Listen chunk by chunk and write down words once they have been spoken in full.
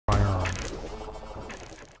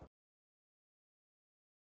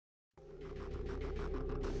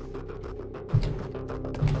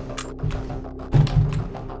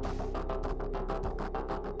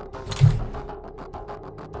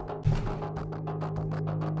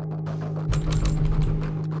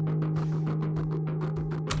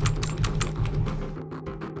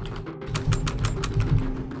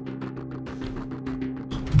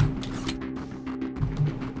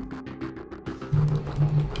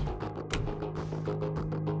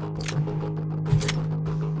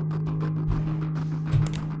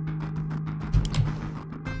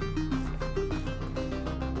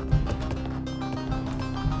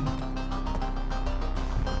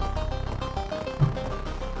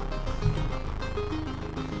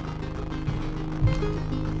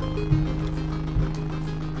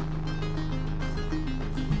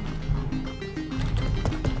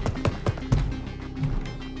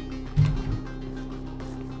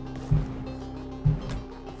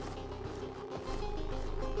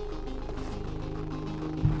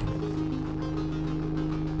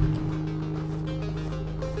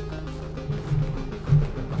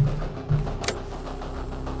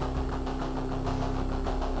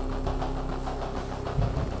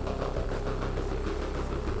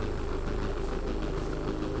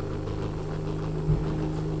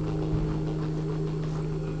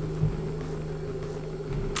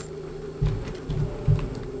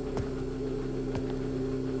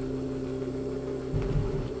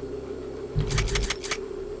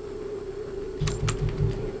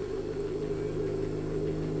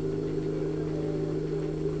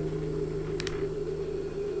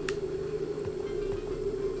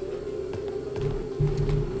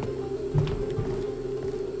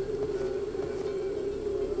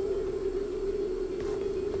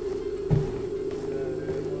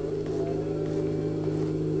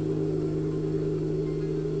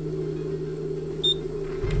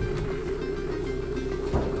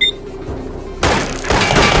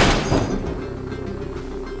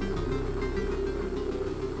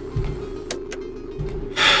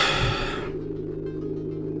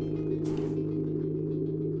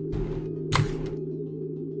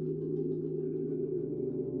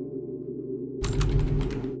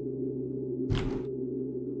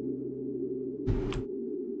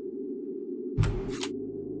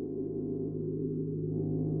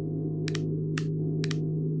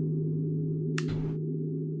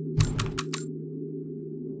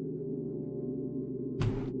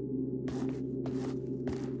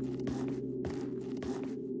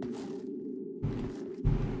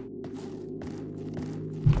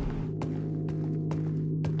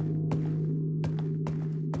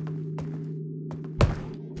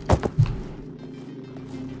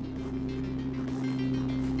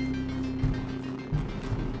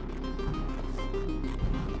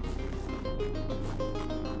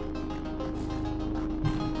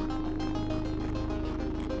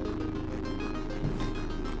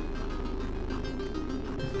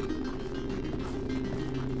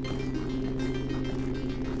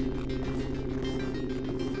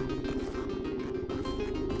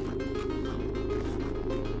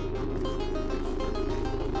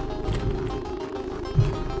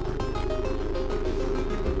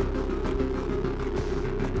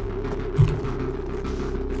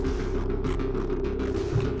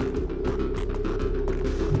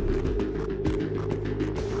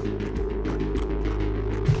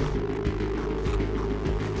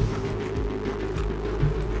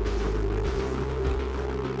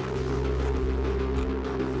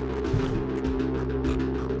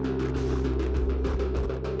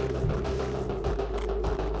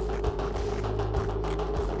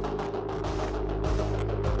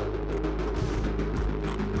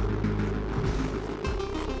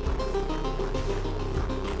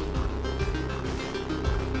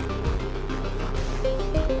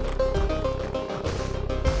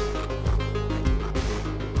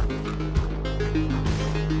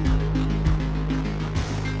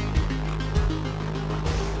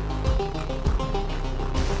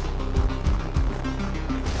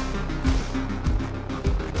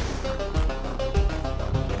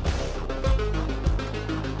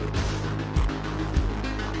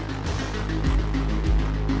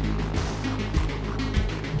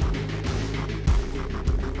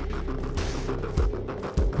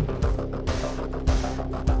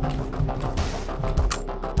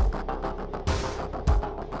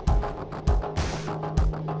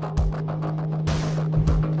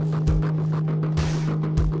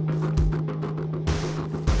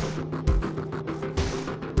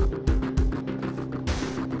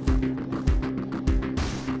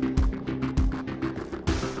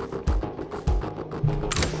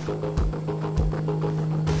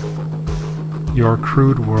Your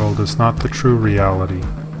crude world is not the true reality.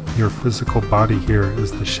 Your physical body here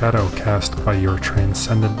is the shadow cast by your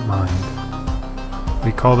transcendent mind.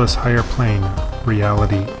 We call this higher plane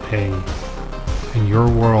Reality A, and your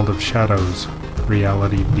world of shadows,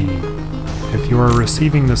 Reality B. If you are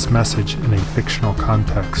receiving this message in a fictional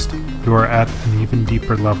context, you are at an even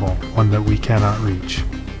deeper level, one that we cannot reach.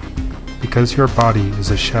 Because your body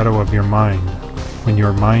is a shadow of your mind, when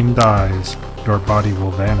your mind dies, your body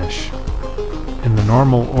will vanish. In the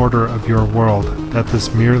normal order of your world, death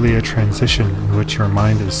is merely a transition in which your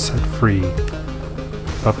mind is set free.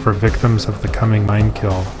 But for victims of the coming mind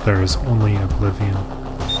kill, there is only oblivion.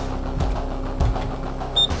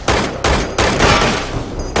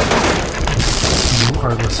 You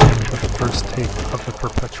are listening to the first tape of the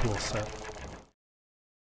Perpetual set.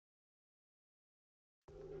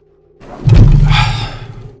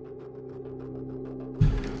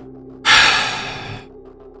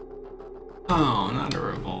 Oh, not a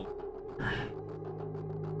revolver.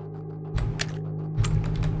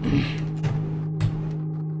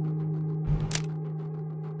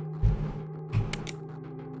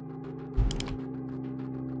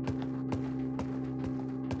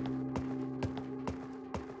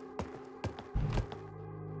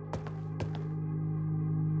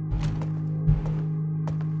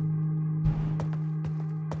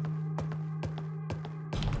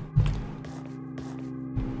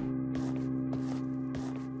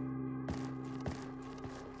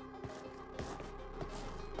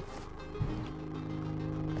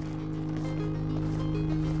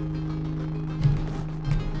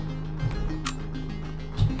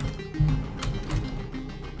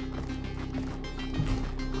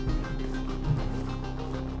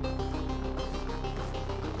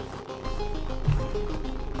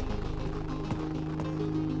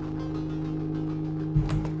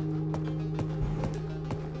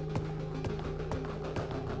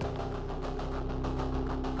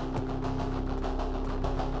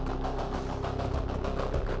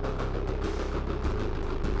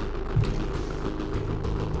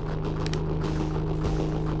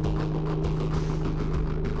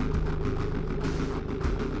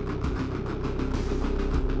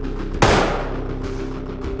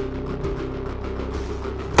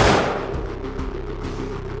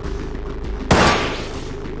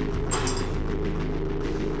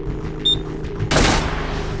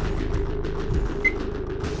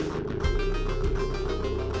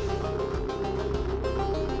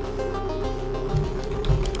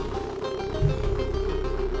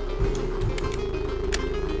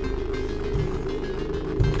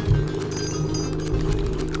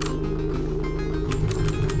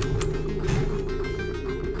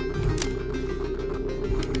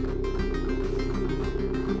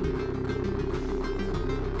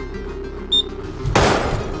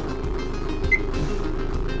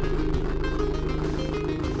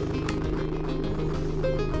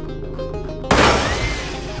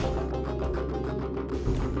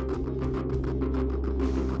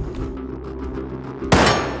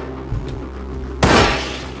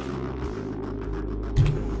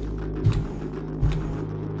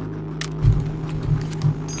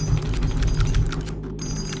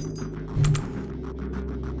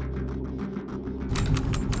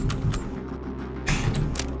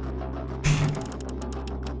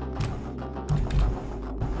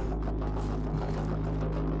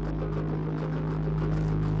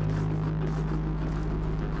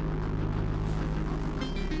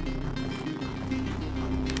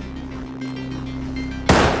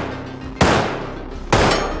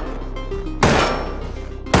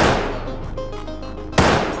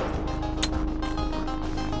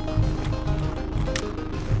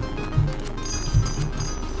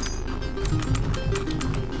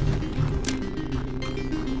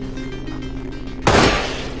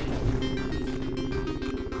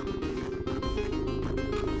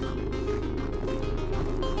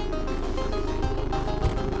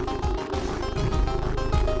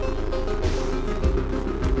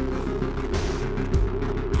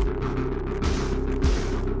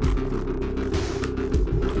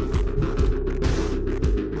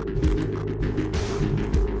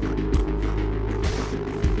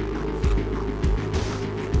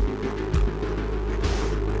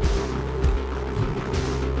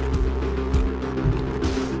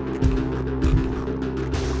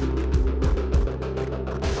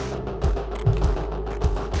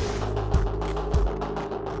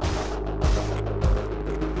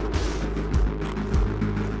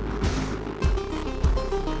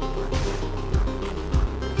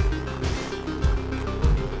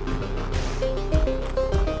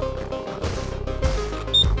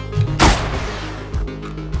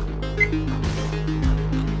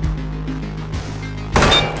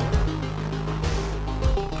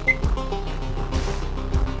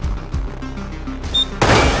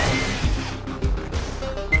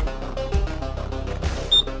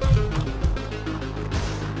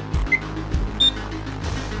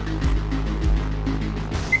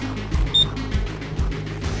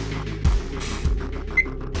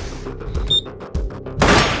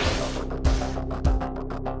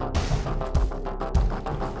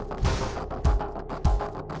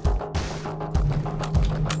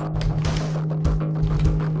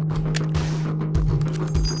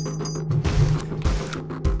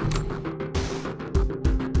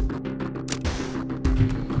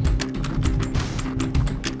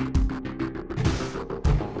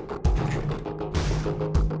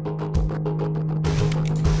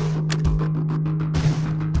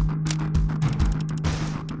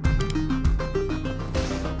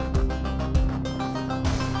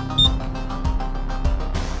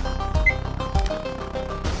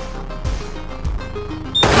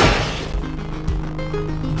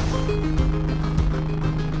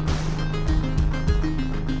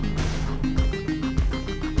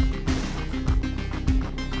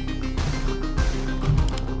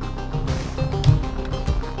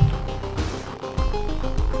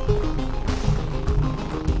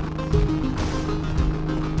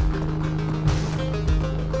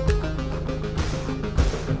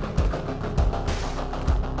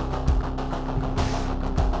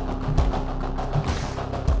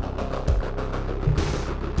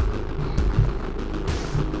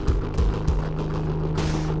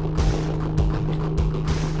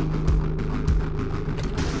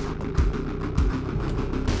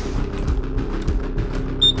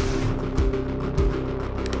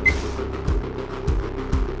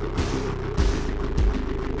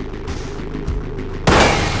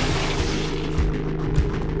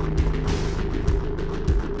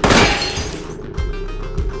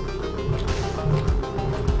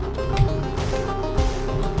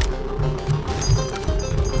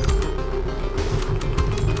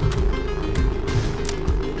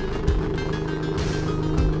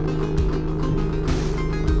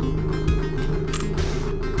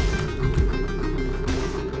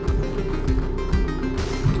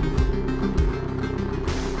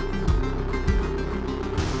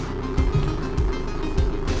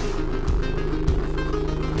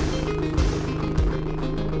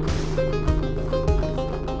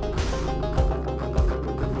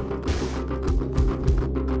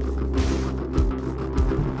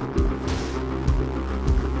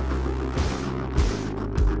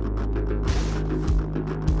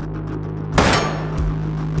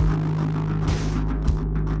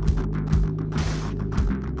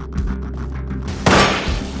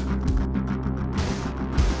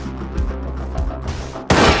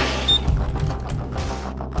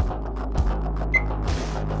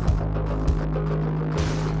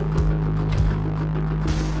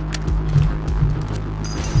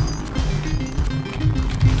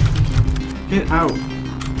 Get out.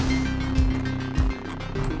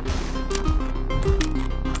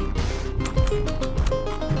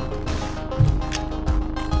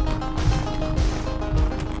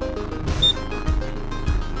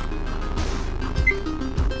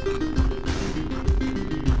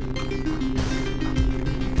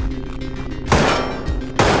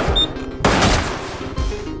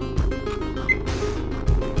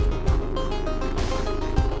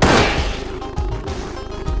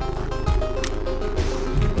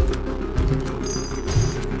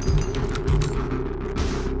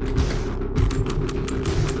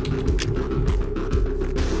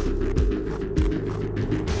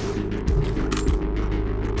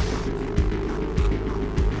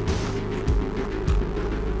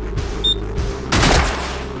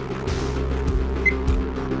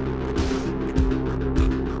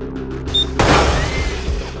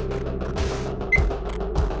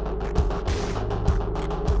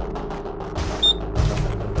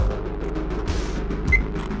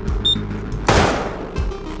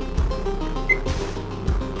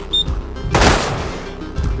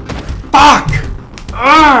 Fuck!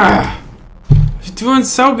 Ah! You're doing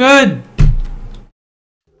so good.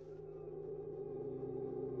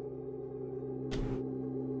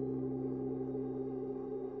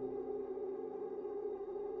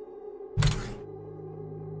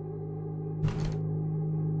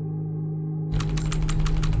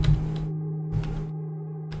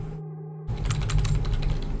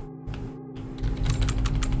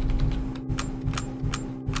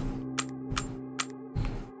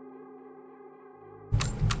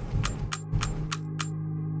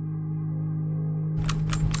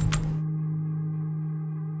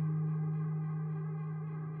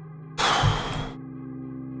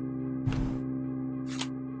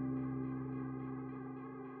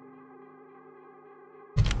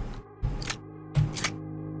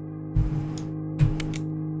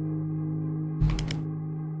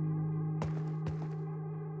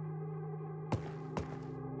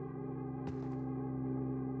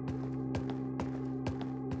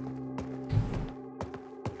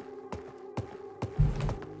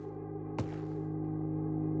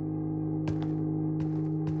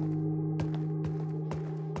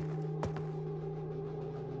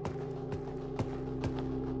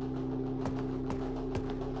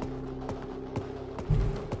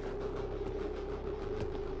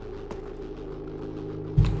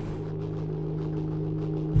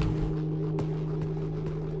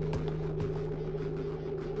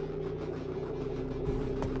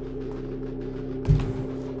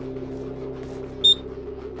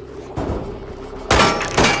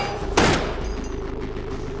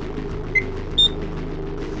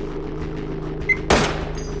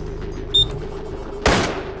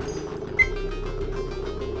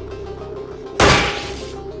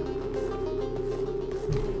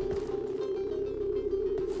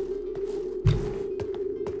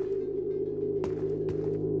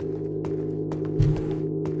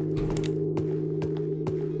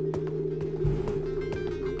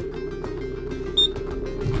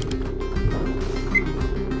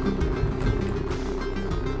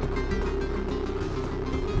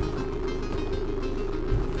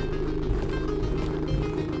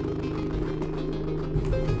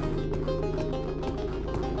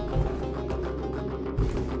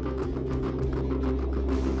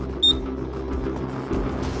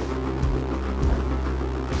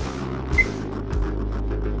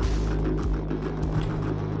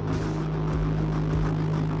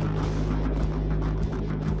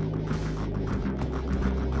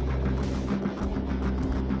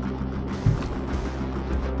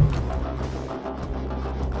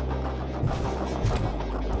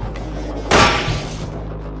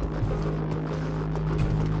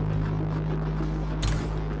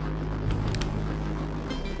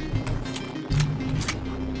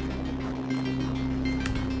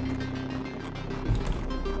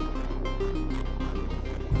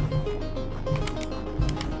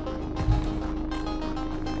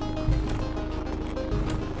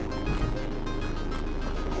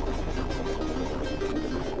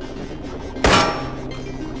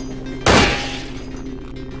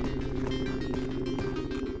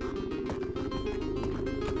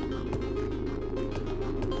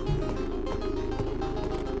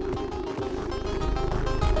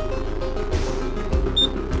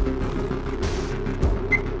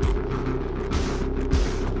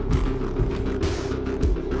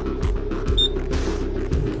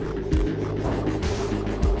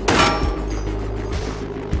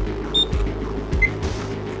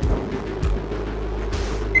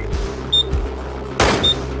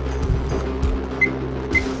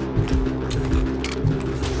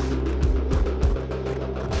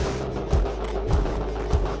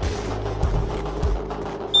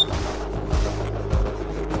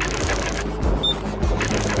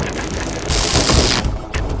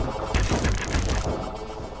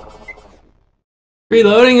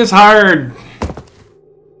 Reloading is hard.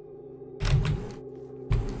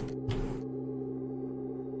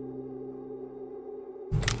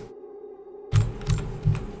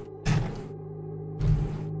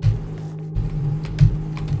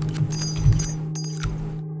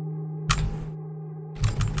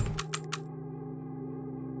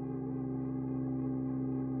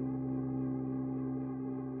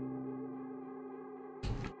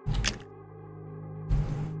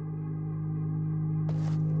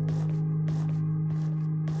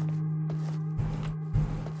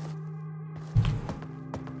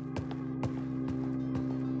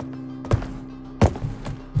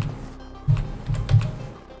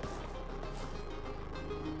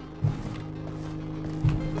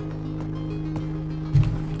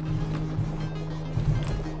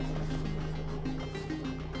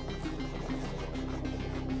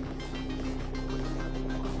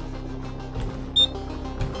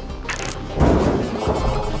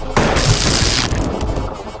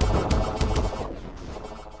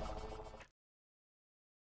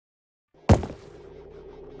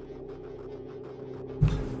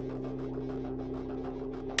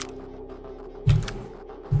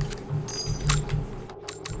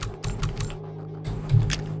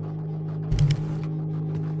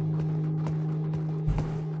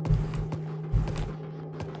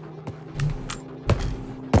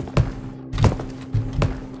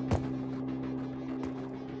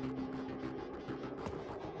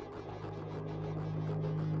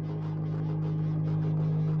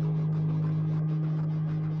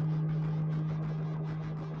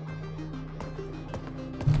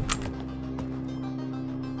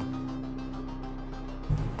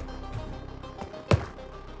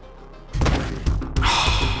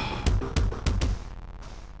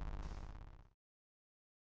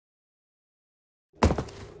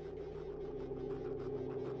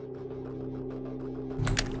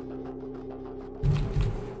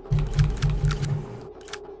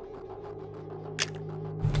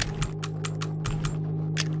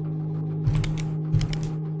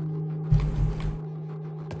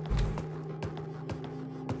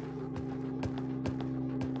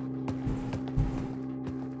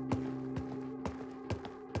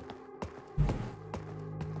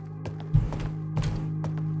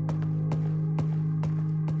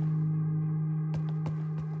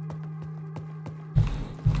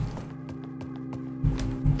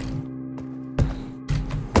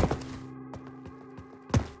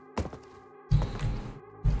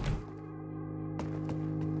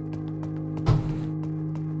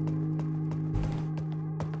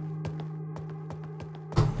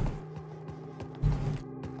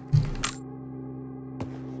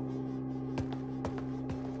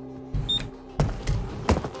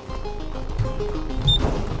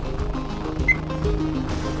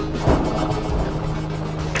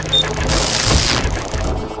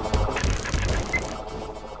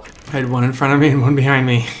 I had one in front of me and one behind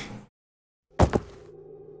me.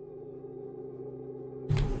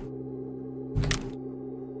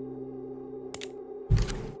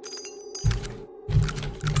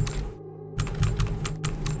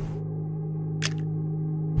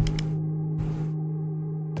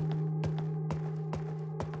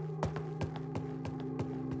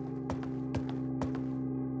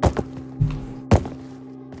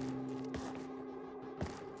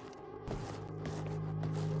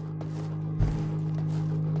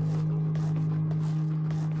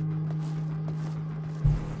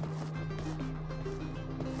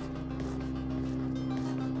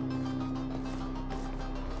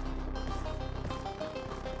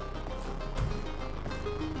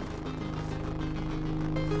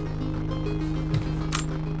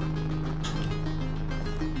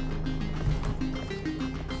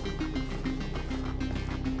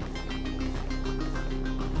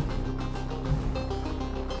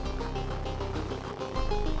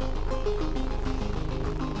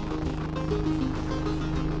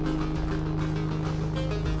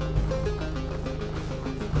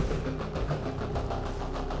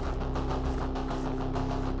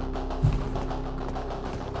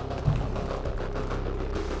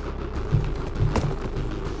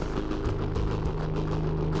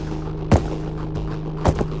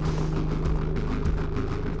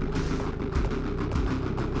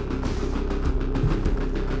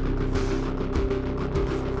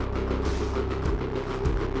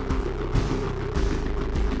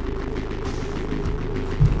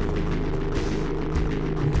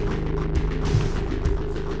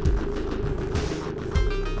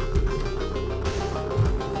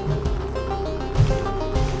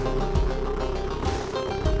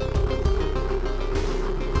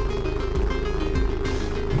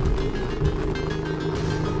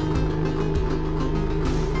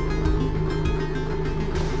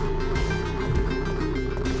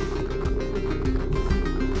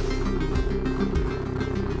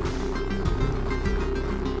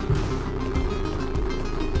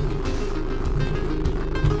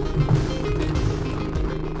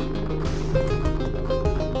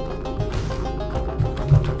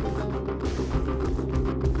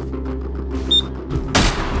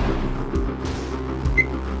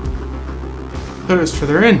 thought it was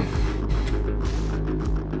further in.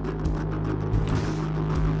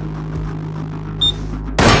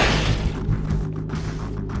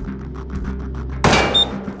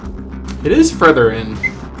 It is further in.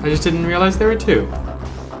 I just didn't realize there were two.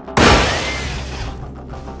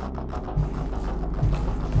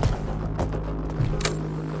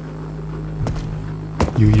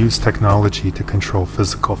 You use technology to control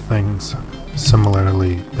physical things.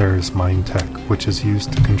 Similarly, there is mind tech, which is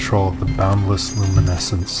used to control the boundless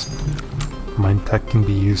luminescence. Mind tech can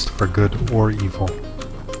be used for good or evil.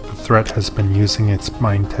 The threat has been using its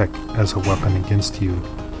mind tech as a weapon against you,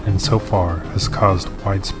 and so far has caused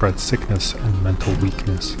widespread sickness and mental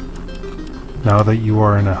weakness. Now that you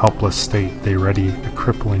are in a helpless state, they ready a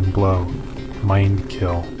crippling blow, mind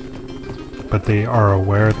kill. But they are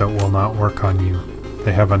aware that will not work on you.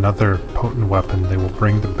 They have another potent weapon they will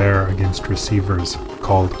bring to bear against receivers,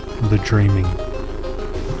 called the dreaming.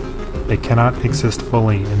 They cannot exist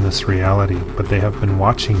fully in this reality, but they have been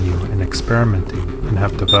watching you and experimenting and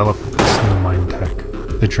have developed this new mind tech.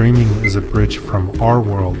 The dreaming is a bridge from our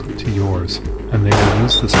world to yours, and they will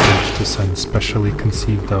use this bridge to send specially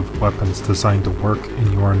conceived of weapons designed to work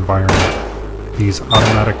in your environment. These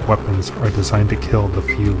automatic weapons are designed to kill the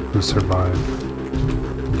few who survive.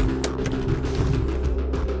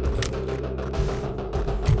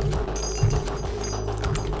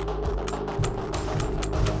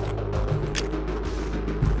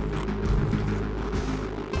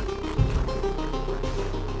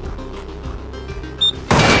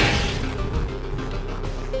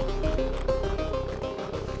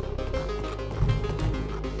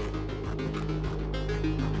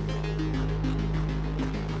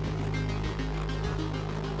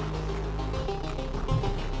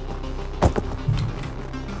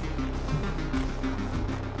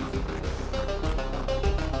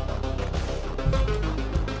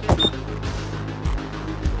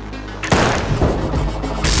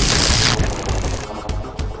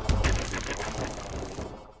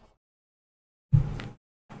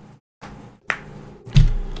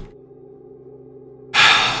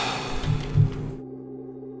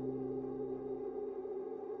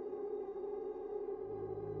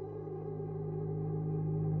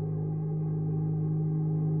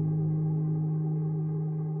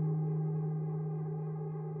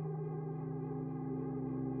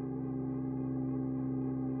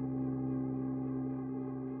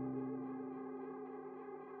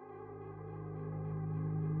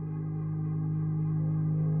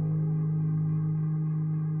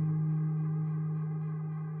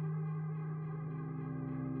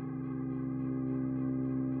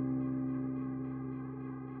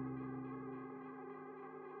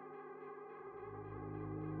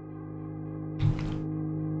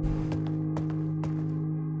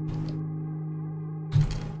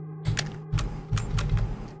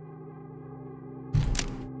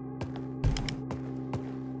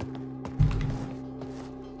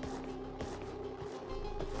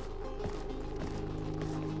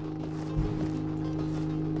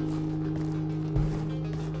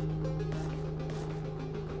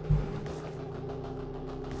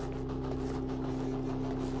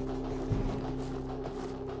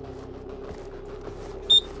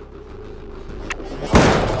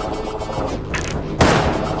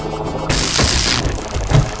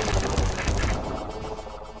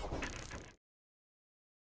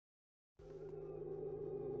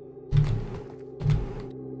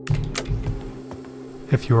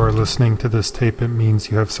 If you are listening to this tape, it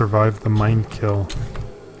means you have survived the mind kill.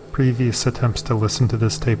 Previous attempts to listen to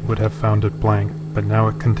this tape would have found it blank, but now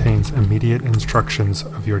it contains immediate instructions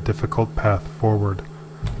of your difficult path forward.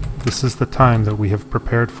 This is the time that we have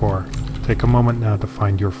prepared for. Take a moment now to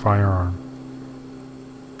find your firearm.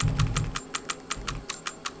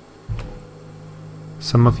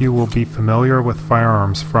 Some of you will be familiar with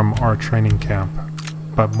firearms from our training camp,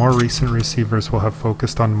 but more recent receivers will have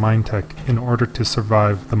focused on mind tech in order to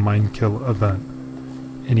survive the mind kill event.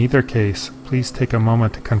 In either case, please take a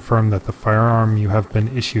moment to confirm that the firearm you have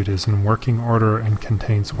been issued is in working order and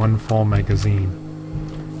contains one full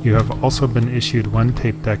magazine. You have also been issued one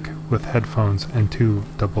tape deck with headphones and 2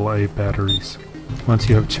 AA batteries. Once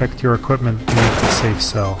you have checked your equipment, leave the safe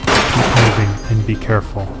cell. Keep moving and be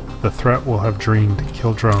careful. The threat will have dreamed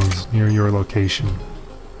kill drones near your location.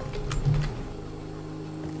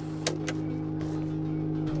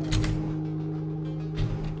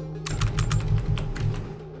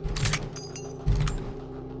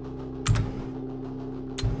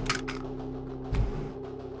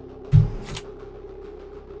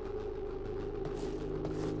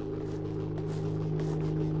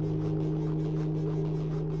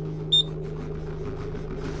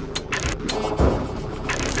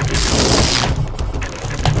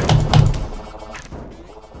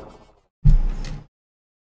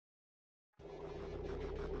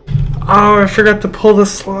 Oh, I forgot to pull the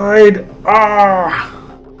slide. Ah!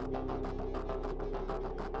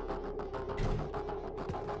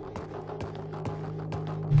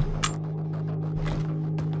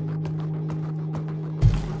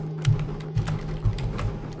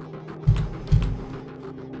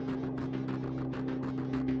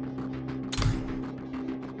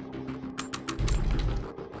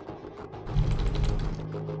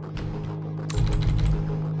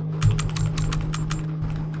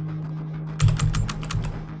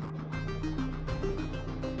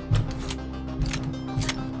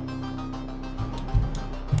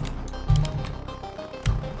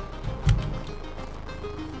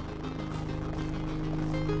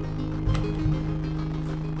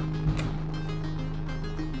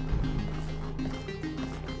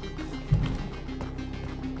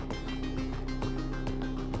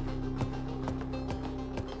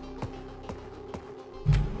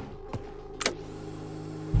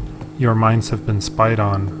 Your minds have been spied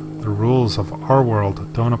on. The rules of our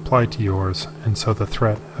world don't apply to yours, and so the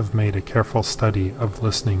threat have made a careful study of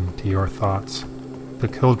listening to your thoughts. The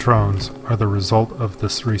kill drones are the result of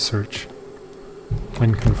this research.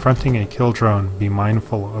 When confronting a kill drone, be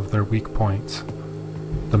mindful of their weak points.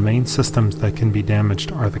 The main systems that can be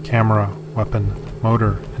damaged are the camera, weapon,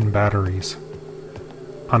 motor, and batteries.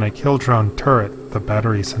 On a kill drone turret, the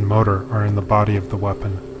batteries and motor are in the body of the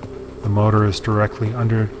weapon. The motor is directly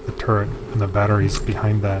under the turret and the batteries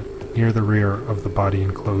behind that, near the rear of the body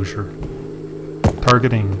enclosure.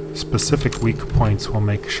 Targeting specific weak points will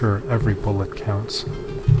make sure every bullet counts.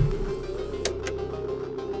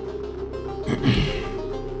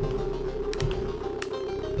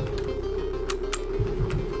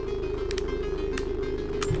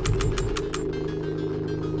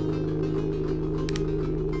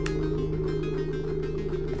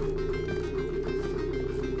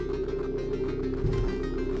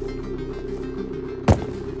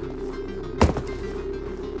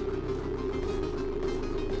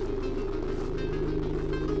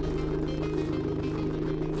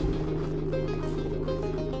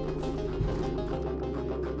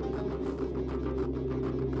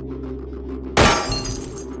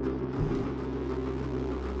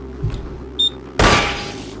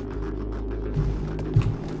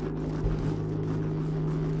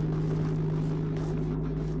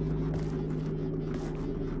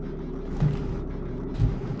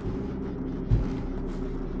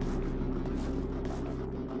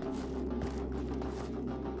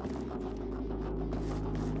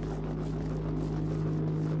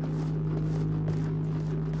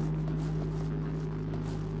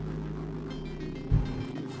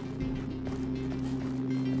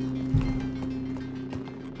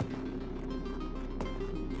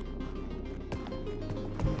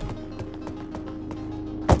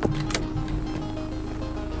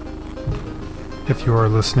 If you are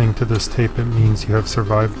listening to this tape, it means you have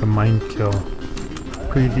survived the mind kill.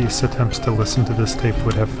 Previous attempts to listen to this tape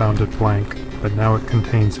would have found it blank, but now it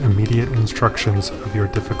contains immediate instructions of your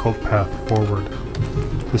difficult path forward.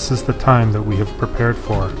 This is the time that we have prepared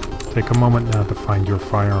for. Take a moment now to find your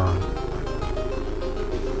firearm.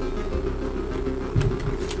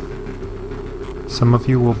 Some of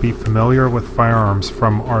you will be familiar with firearms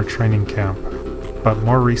from our training camp, but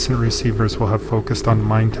more recent receivers will have focused on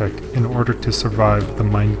mind tech in order to survive the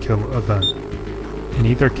mind kill event. In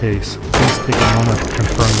either case, please take a moment to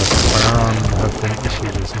confirm that the firearm you have been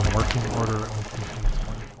issued is in working order and contains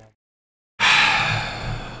wonderful.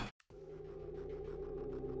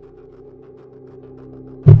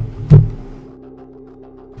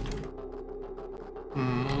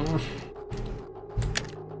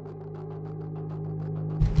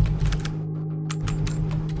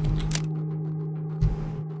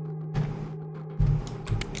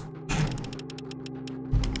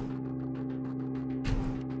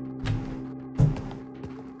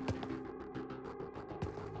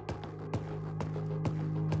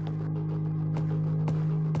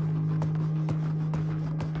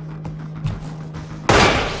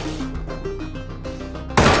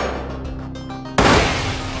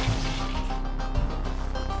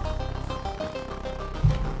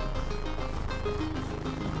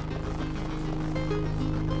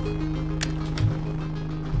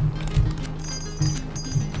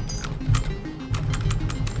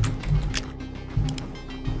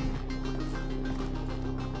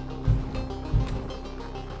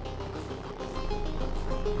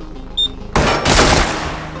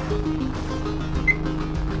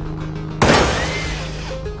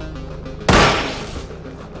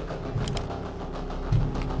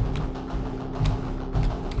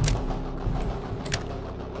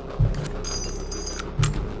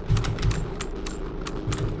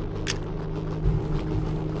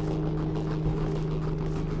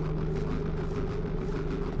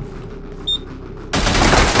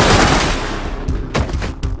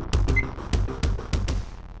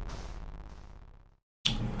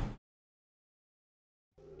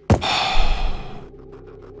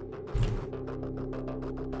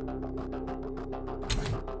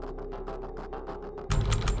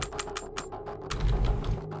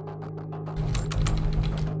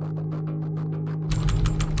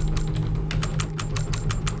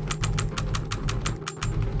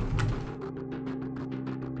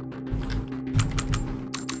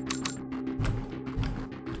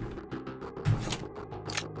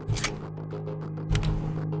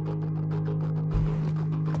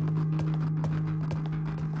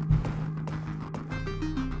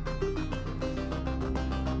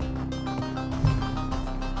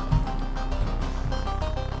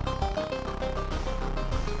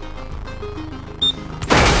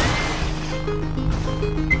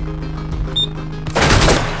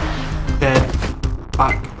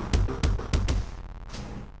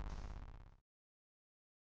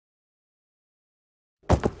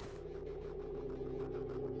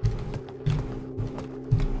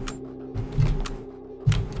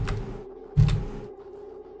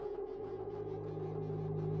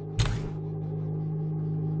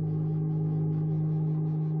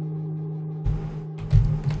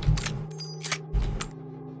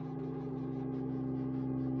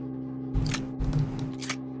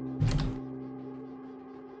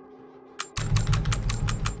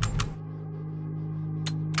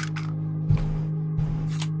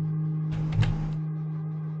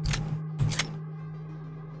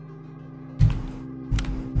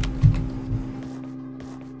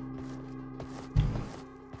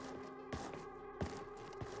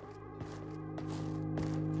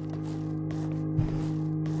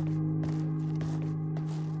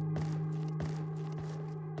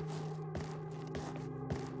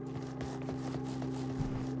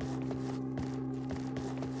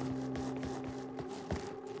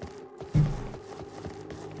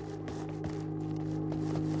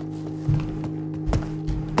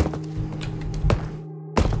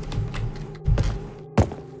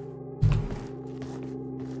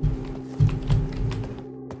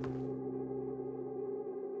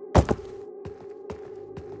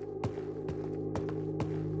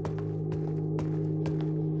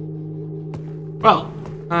 Well,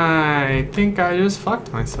 I think I just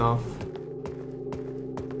fucked myself.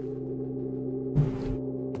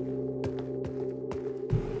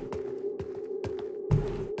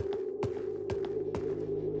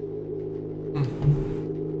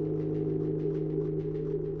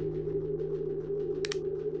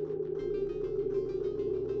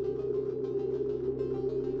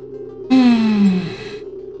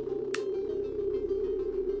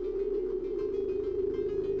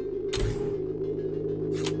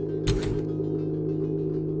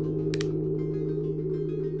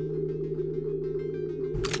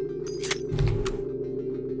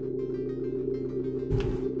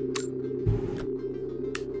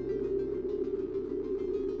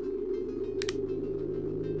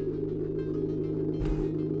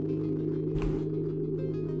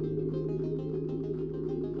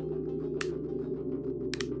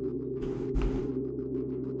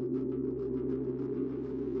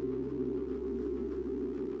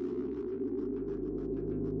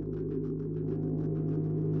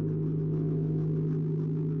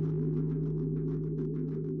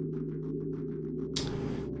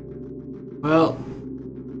 Well,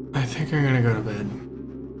 I think I'm gonna go to bed.